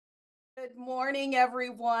Good morning,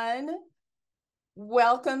 everyone.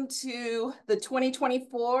 Welcome to the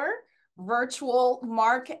 2024 virtual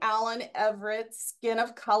Mark Allen Everett Skin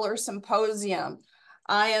of Color Symposium.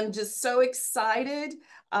 I am just so excited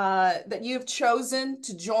that you've chosen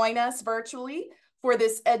to join us virtually for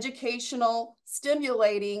this educational,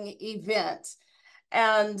 stimulating event.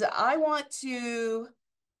 And I want to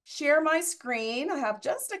share my screen. I have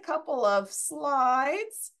just a couple of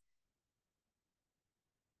slides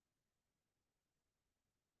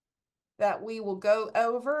that we will go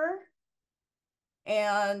over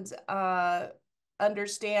and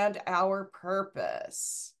understand our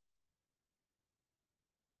purpose.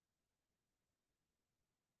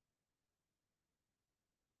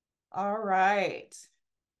 All right.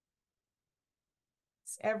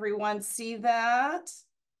 Does everyone see that?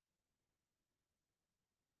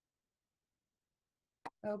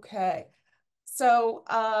 Okay. So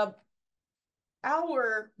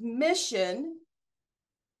our mission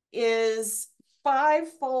is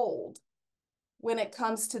fivefold when it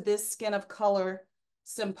comes to this Skin of Color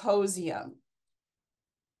Symposium.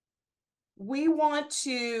 We want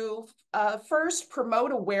to first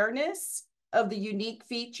promote awareness of the unique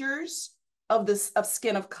features of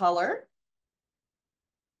skin of color.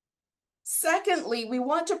 Secondly, we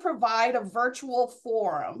want to provide a virtual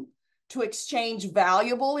forum to exchange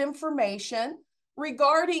valuable information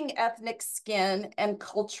regarding ethnic skin and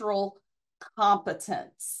cultural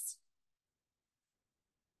competence.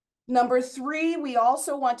 Number three, we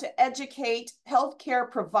also want to educate healthcare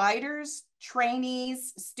providers,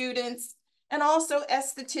 trainees, students, and also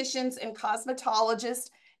estheticians and cosmetologists,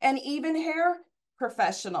 and even hair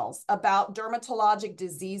professionals about dermatologic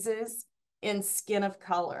diseases in skin of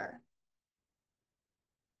color.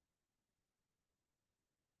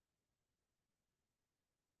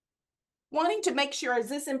 Wanting to make sure, is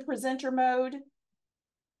this in presenter mode?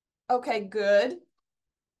 Okay, good.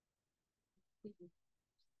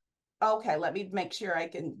 Okay, let me make sure I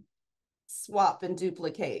can swap and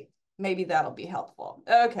duplicate. Maybe that'll be helpful.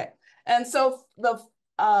 Okay, and so the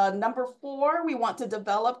number four, we want to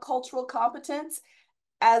develop cultural competence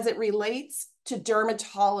as it relates to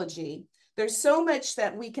dermatology. There's so much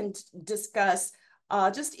that we can discuss,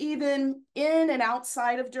 just even in and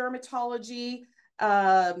outside of dermatology,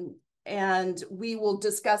 and we will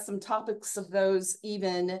discuss some topics of those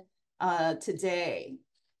even today.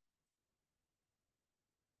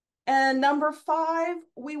 And number five,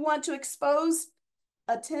 we want to expose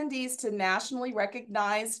attendees to nationally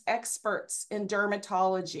recognized experts in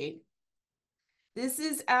dermatology. This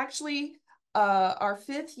is actually our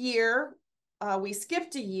fifth year. We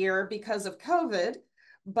skipped a year because of COVID,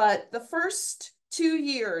 but the first 2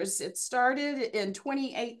 years, it started in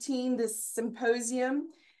 2018, this symposium,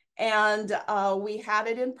 and we had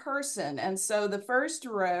it in person. And so the first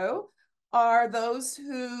row are those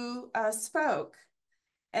who spoke.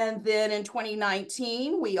 And then in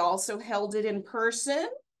 2019, we also held it in person.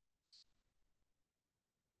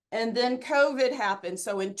 And then COVID happened.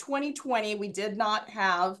 So in 2020, we did not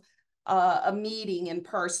have a meeting in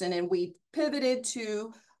person, and we pivoted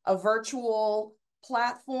to a virtual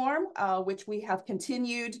platform, which we have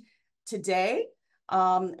continued today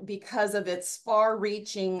because of its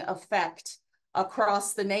far-reaching effect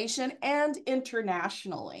across the nation and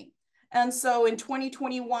internationally. And so in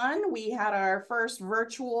 2021, we had our first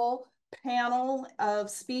virtual panel of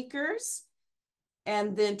speakers.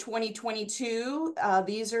 And then 2022,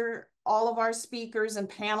 these are all of our speakers and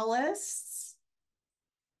panelists.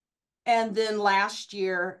 And then last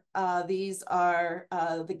year, these are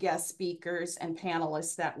the guest speakers and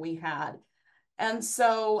panelists that we had. And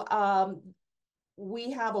so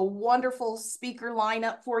we have a wonderful speaker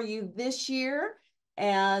lineup for you this year,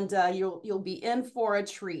 and you'll be in for a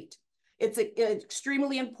treat. It's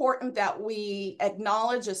extremely important that we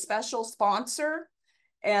acknowledge a special sponsor,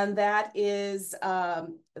 and that is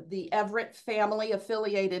the Everett Family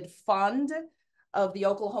Affiliated Fund of the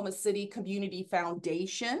Oklahoma City Community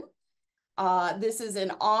Foundation. This is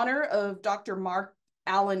in honor of Dr. Mark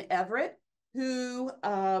Allen Everett, who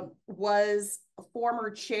was a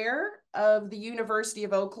former chair of the University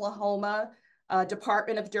of Oklahoma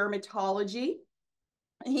Department of Dermatology.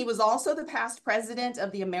 He was also the past president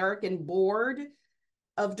of the American Board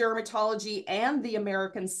of Dermatology and the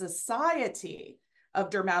American Society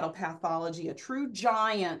of Dermatopathology, a true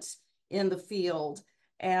giant in the field.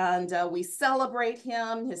 And we celebrate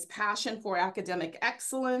him, his passion for academic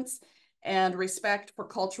excellence and respect for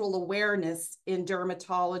cultural awareness in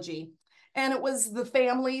dermatology. And it was the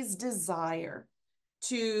family's desire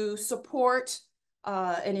to support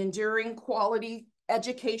an enduring quality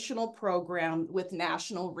educational program with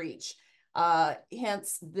national reach.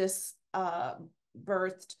 Hence this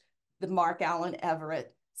birthed the Mark Allen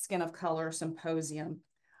Everett Skin of Color Symposium.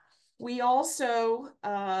 We also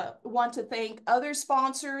want to thank other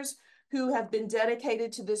sponsors who have been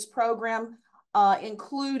dedicated to this program,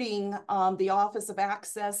 including the Office of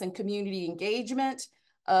Access and Community Engagement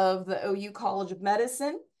of the OU College of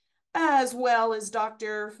Medicine, as well as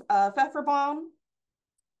Dr. Pfefferbaum,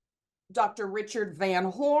 Dr. Richard Van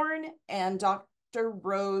Horn, and Dr.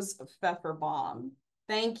 Rose Pfefferbaum.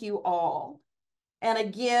 Thank you all. And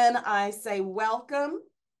again, I say welcome.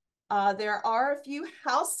 There are a few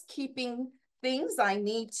housekeeping things I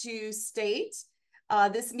need to state.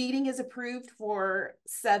 This meeting is approved for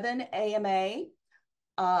 7 AMA,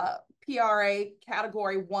 PRA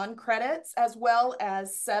Category 1 credits, as well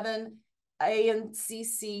as 7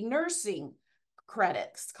 ANCC nursing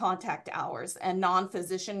credits, contact hours, and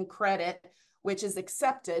non-physician credit, which is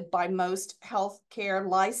accepted by most healthcare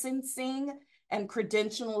licensing and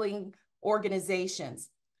credentialing organizations.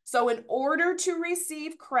 So in order to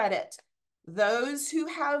receive credit, those who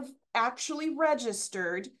have actually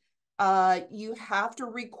registered, you have to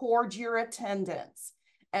record your attendance.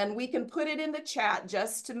 And we can put it in the chat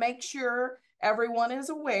just to make sure everyone is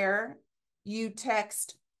aware. You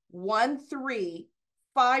text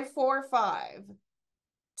 13545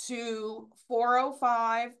 to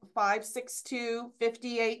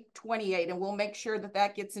 405-562-5828, and we'll make sure that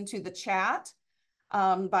that gets into the chat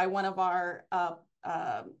by one of our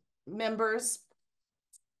members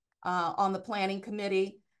on the planning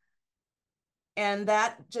committee. And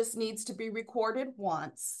that just needs to be recorded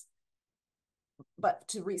once. But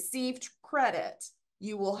to receive credit,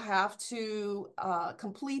 you will have to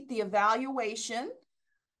complete the evaluation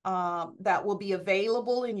that will be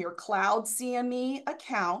available in your Cloud CME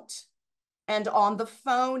account and on the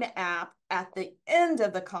phone app at the end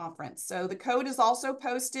of the conference. So the code is also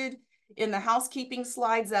posted in the housekeeping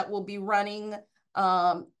slides that will be running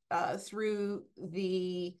through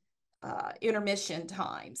the intermission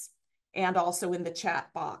times, and also in the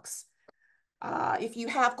chat box. If you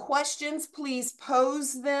have questions, please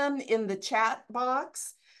pose them in the chat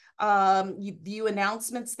box. You view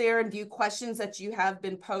announcements there and view questions that you have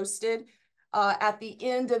been posted. At the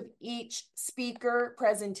end of each speaker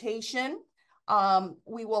presentation,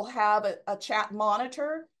 we will have a chat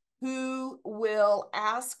monitor who will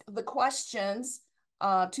ask the questions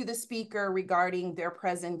to the speaker regarding their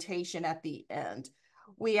presentation at the end.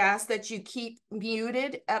 We ask that you keep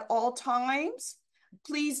muted at all times.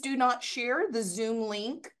 Please do not share the Zoom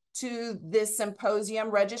link to this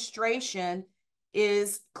symposium. Registration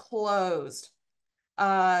is closed.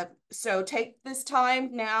 So take this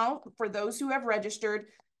time now for those who have registered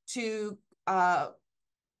to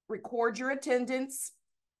record your attendance,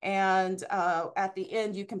 and at the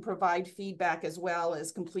end you can provide feedback as well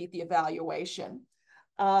as complete the evaluation.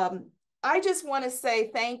 I just want to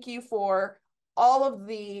say thank you for all of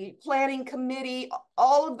the planning committee,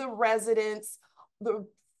 all of the residents,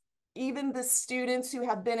 even the students who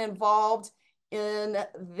have been involved in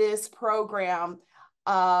this program.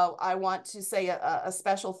 I want to say a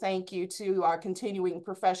special thank you to our continuing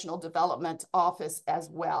professional development office as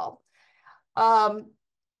well.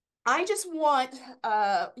 I just want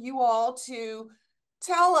you all to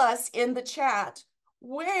tell us in the chat,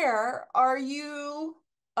 where are you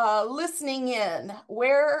listening in?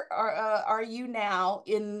 Where are you now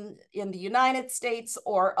in the United States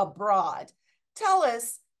or abroad? Tell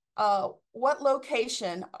us what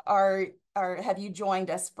location have you joined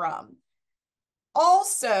us from?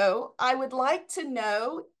 Also, I would like to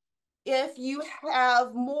know if you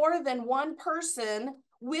have more than one person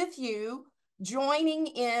with you joining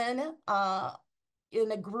in a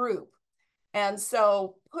group. And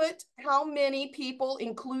so put how many people,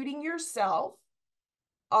 including yourself,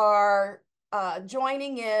 are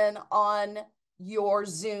joining in on your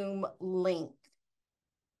Zoom link.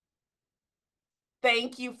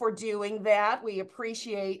 Thank you for doing that. We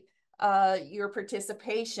appreciate your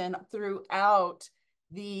participation throughout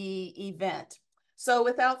the event. So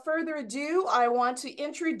without further ado, I want to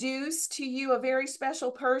introduce to you a very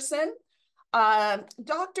special person,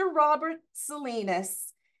 Dr. Robert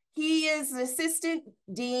Salinas. He is the Assistant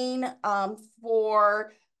Dean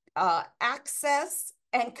for Access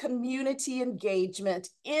and Community Engagement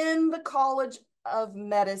in the College of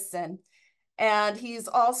Medicine. And he's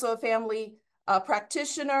also a family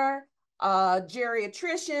practitioner,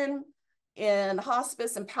 geriatrician in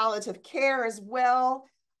hospice and palliative care as well,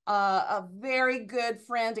 a very good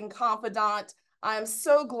friend and confidant. I'm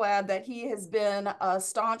so glad that he has been a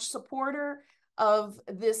staunch supporter of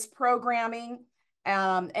this programming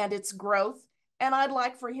and its growth. And I'd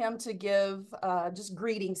like for him to give just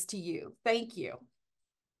greetings to you. Thank you.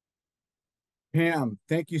 Pam,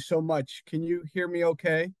 thank you so much. Can you hear me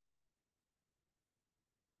okay?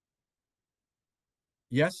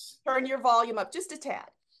 Yes? Turn your volume up just a tad.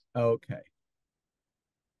 Okay.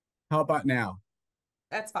 How about now?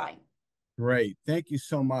 That's fine. Great. Thank you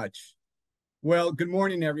so much. Well, good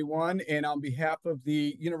morning, everyone. And on behalf of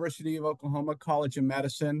the University of Oklahoma College of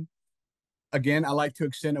Medicine, again, I'd like to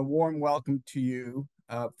extend a warm welcome to you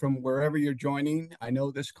from wherever you're joining. I know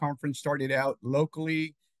this conference started out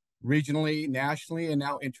locally, regionally, nationally, and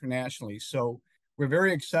now internationally. So we're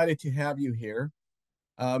very excited to have you here.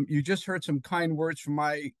 You just heard some kind words from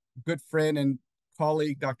my good friend and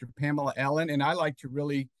colleague, Dr. Pamela Allen, and I like to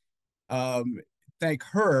really um, thank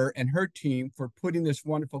her and her team for putting this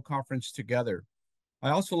wonderful conference together. I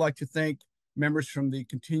also like to thank members from the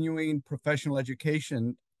continuing professional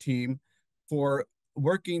education team for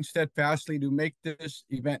working steadfastly to make this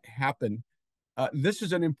event happen. This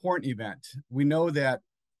is an important event. We know that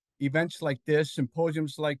events like this,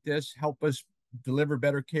 symposiums like this, help us deliver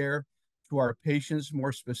better care to our patients,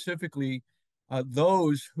 more specifically,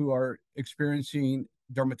 those who are experiencing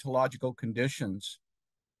dermatological conditions.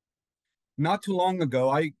 Not too long ago,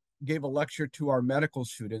 I gave a lecture to our medical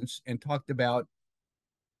students and talked about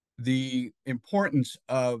the importance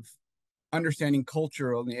of understanding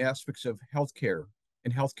culture on the aspects of healthcare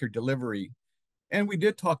and healthcare delivery. And we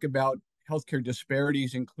did talk about healthcare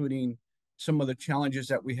disparities, including some of the challenges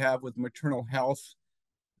that we have with maternal health,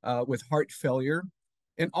 with heart failure,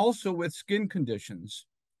 and also with skin conditions.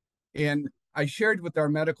 And I shared with our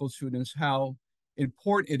medical students how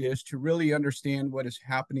important it is to really understand what is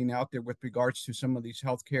happening out there with regards to some of these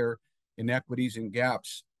healthcare inequities and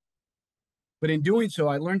gaps. But in doing so,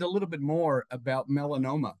 I learned a little bit more about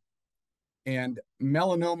melanoma. And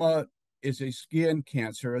melanoma is a skin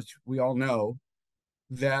cancer, as we all know,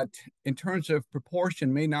 that in terms of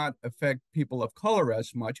proportion may not affect people of color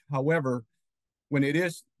as much. However, when it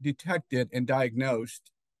is detected and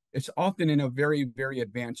diagnosed, it's often in a very, very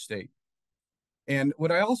advanced state. And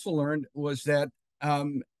what I also learned was that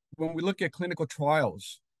when we look at clinical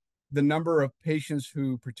trials, the number of patients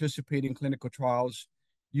who participate in clinical trials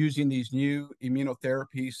using these new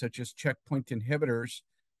immunotherapies, such as checkpoint inhibitors,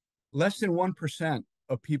 less than 1%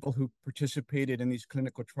 of people who participated in these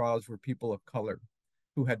clinical trials were people of color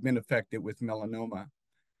who had been affected with melanoma.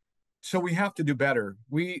 So we have to do better.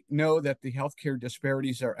 We know that the healthcare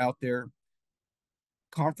disparities are out there.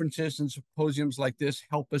 Conferences and symposiums like this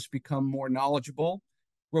help us become more knowledgeable,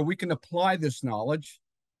 where we can apply this knowledge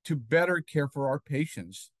to better care for our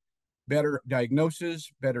patients, better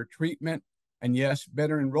diagnosis, better treatment, and yes,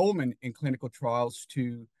 better enrollment in clinical trials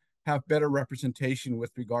to have better representation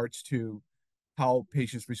with regards to how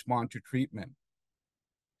patients respond to treatment.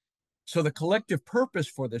 So the collective purpose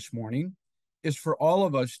for this morning is for all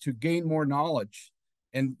of us to gain more knowledge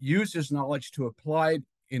and use this knowledge to apply it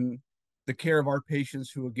in the care of our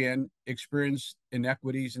patients who, again, experience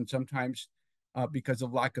inequities, and sometimes because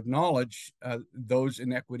of lack of knowledge, those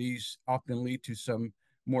inequities often lead to some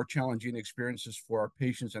more challenging experiences for our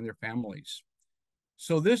patients and their families.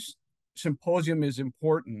 So this symposium is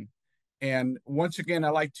important. And once again, I'd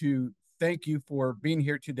like to thank you for being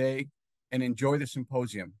here today and enjoy the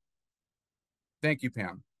symposium. Thank you,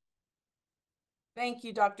 Pam. Thank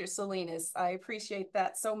you, Dr. Salinas. I appreciate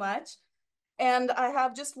that so much. And I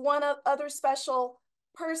have just one other special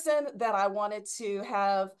person that I wanted to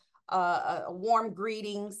have a warm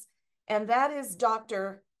greetings, and that is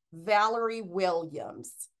Dr. Valerie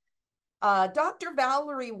Williams. Dr.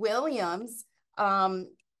 Valerie Williams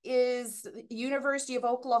is University of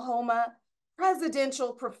Oklahoma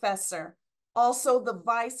presidential professor, also the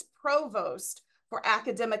vice provost for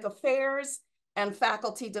academic affairs and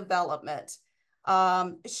faculty development.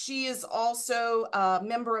 She is also a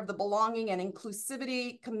member of the Belonging and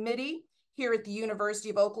Inclusivity Committee here at the University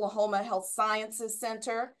of Oklahoma Health Sciences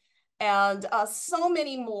Center, and so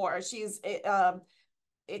many more. She's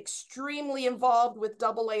extremely involved with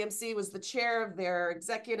AAMC, was the chair of their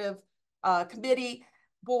executive committee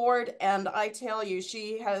board, and I tell you,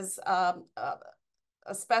 she has a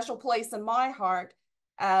special place in my heart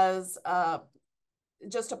as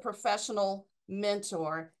just a professional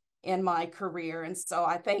mentor in my career. And so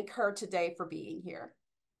I thank her today for being here.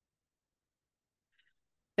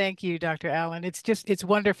 Thank you, Dr. Allen. It's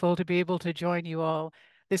wonderful to be able to join you all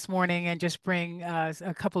this morning and just bring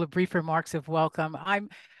a couple of brief remarks of welcome.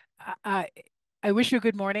 I, I wish you a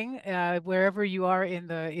good morning wherever you are in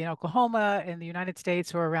Oklahoma, in the United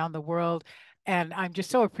States, or around the world. And I'm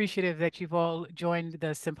just so appreciative that you've all joined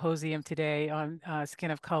the symposium today on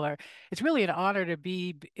skin of color. It's really an honor to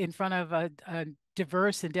be in front of a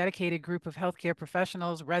diverse and dedicated group of healthcare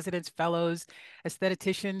professionals, residents, fellows,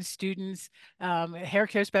 aestheticians, students, hair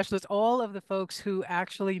care specialists, all of the folks who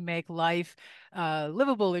actually make life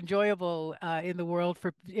livable, enjoyable in the world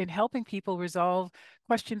in helping people resolve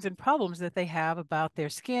questions and problems that they have about their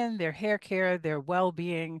skin, their hair care, their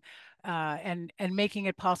well-being, and making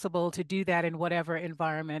it possible to do that in whatever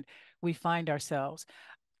environment we find ourselves.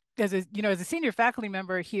 As a senior faculty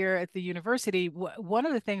member here at the university, one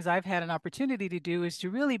of the things I've had an opportunity to do is to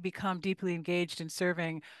really become deeply engaged in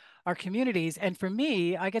serving our communities. And for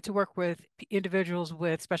me, I get to work with individuals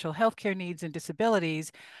with special healthcare needs and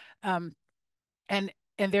disabilities, um, and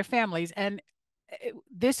their families. And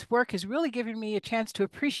this work has really given me a chance to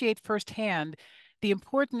appreciate firsthand the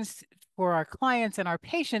importance for our clients and our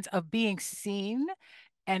patients of being seen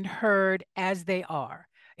and heard as they are,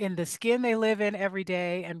 in the skin they live in every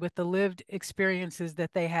day and with the lived experiences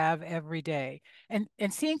that they have every day. And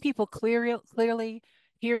seeing people clearly,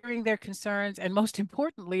 hearing their concerns, and most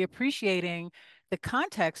importantly, appreciating the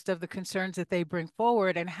context of the concerns that they bring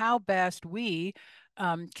forward and how best we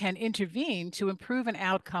can intervene to improve an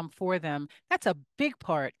outcome for them. That's a big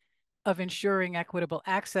part of ensuring equitable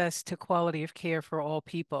access to quality of care for all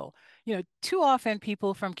people. Too often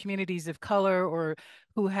people from communities of color or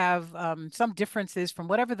who have some differences from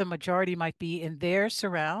whatever the majority might be in their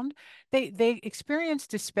surround, they experience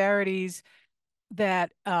disparities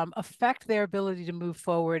that affect their ability to move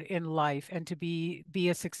forward in life and to be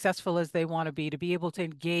as successful as they want to be able to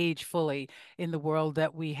engage fully in the world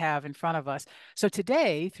that we have in front of us. So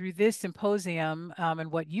today, through this symposium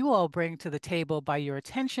and what you all bring to the table by your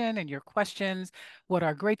attention and your questions, what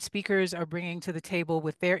our great speakers are bringing to the table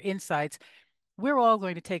with their insights, we're all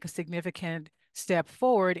going to take a significant step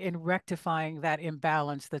forward in rectifying that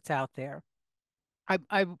imbalance that's out there.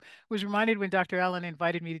 I was reminded when Dr. Allen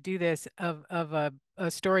invited me to do this of a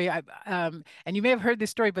story. And you may have heard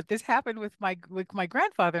this story, but this happened with my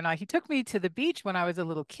grandfather and I. He took me to the beach when I was a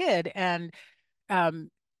little kid, and um,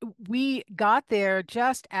 we got there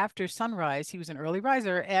just after sunrise. He was an early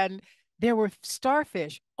riser, and there were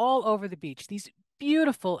starfish all over the beach. These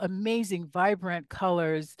beautiful, amazing, vibrant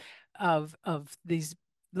colors of these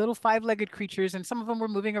little five-legged creatures, and some of them were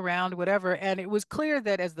moving around, whatever. And it was clear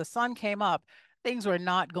that as the sun came up, things were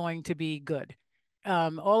not going to be good.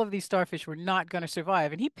 All of these starfish were not going to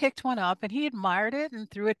survive. And he picked one up and he admired it and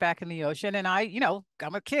threw it back in the ocean. And I'm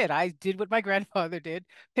a kid. I did what my grandfather did,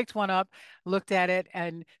 picked one up, looked at it,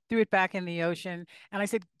 and threw it back in the ocean. And I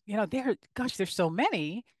said, there's so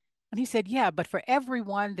many. And he said, yeah, but for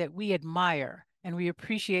everyone that we admire and we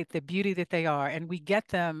appreciate the beauty that they are, and we get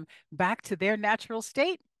them back to their natural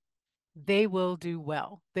state, they will do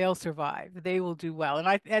well. They'll survive. They will do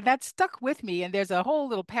well. And that stuck with me. And there's a whole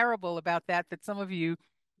little parable about that some of you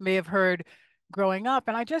may have heard growing up.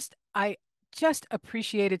 And I just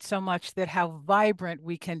appreciated so much that how vibrant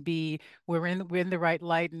we can be. We're in the right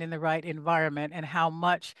light and in the right environment, and how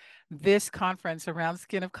much this conference around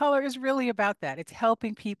skin of color is really about that. It's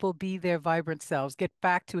helping people be their vibrant selves, get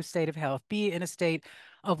back to a state of health, be in a state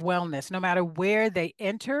of wellness, no matter where they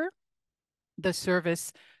enter the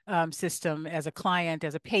service system, as a client,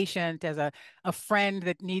 as a patient, as a friend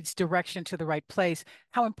that needs direction to the right place,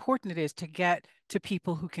 how important it is to get to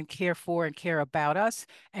people who can care for and care about us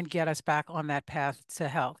and get us back on that path to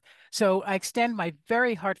health. So I extend my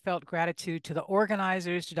very heartfelt gratitude to the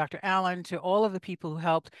organizers, to Dr. Allen, to all of the people who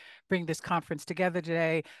helped bring this conference together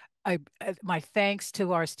today. My thanks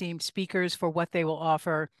to our esteemed speakers for what they will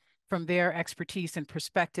offer from their expertise and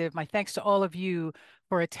perspective. My thanks to all of you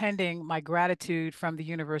for attending. My gratitude from the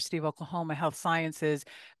University of Oklahoma Health Sciences,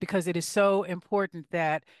 because it is so important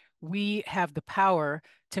that we have the power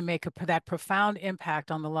to make that profound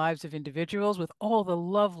impact on the lives of individuals with all the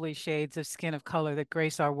lovely shades of skin of color that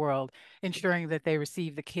grace our world, ensuring that they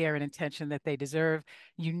receive the care and attention that they deserve.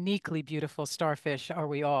 Uniquely beautiful starfish are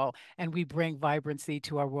we all, and we bring vibrancy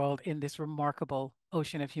to our world in this remarkable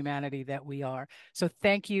ocean of humanity that we are. So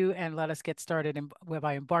thank you, and let us get started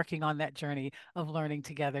by embarking on that journey of learning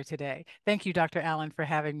together today. Thank you, Dr. Allen, for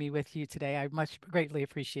having me with you today. I greatly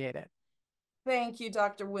appreciate it. Thank you,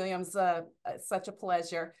 Dr. Williams. Such a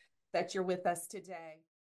pleasure that you're with us today.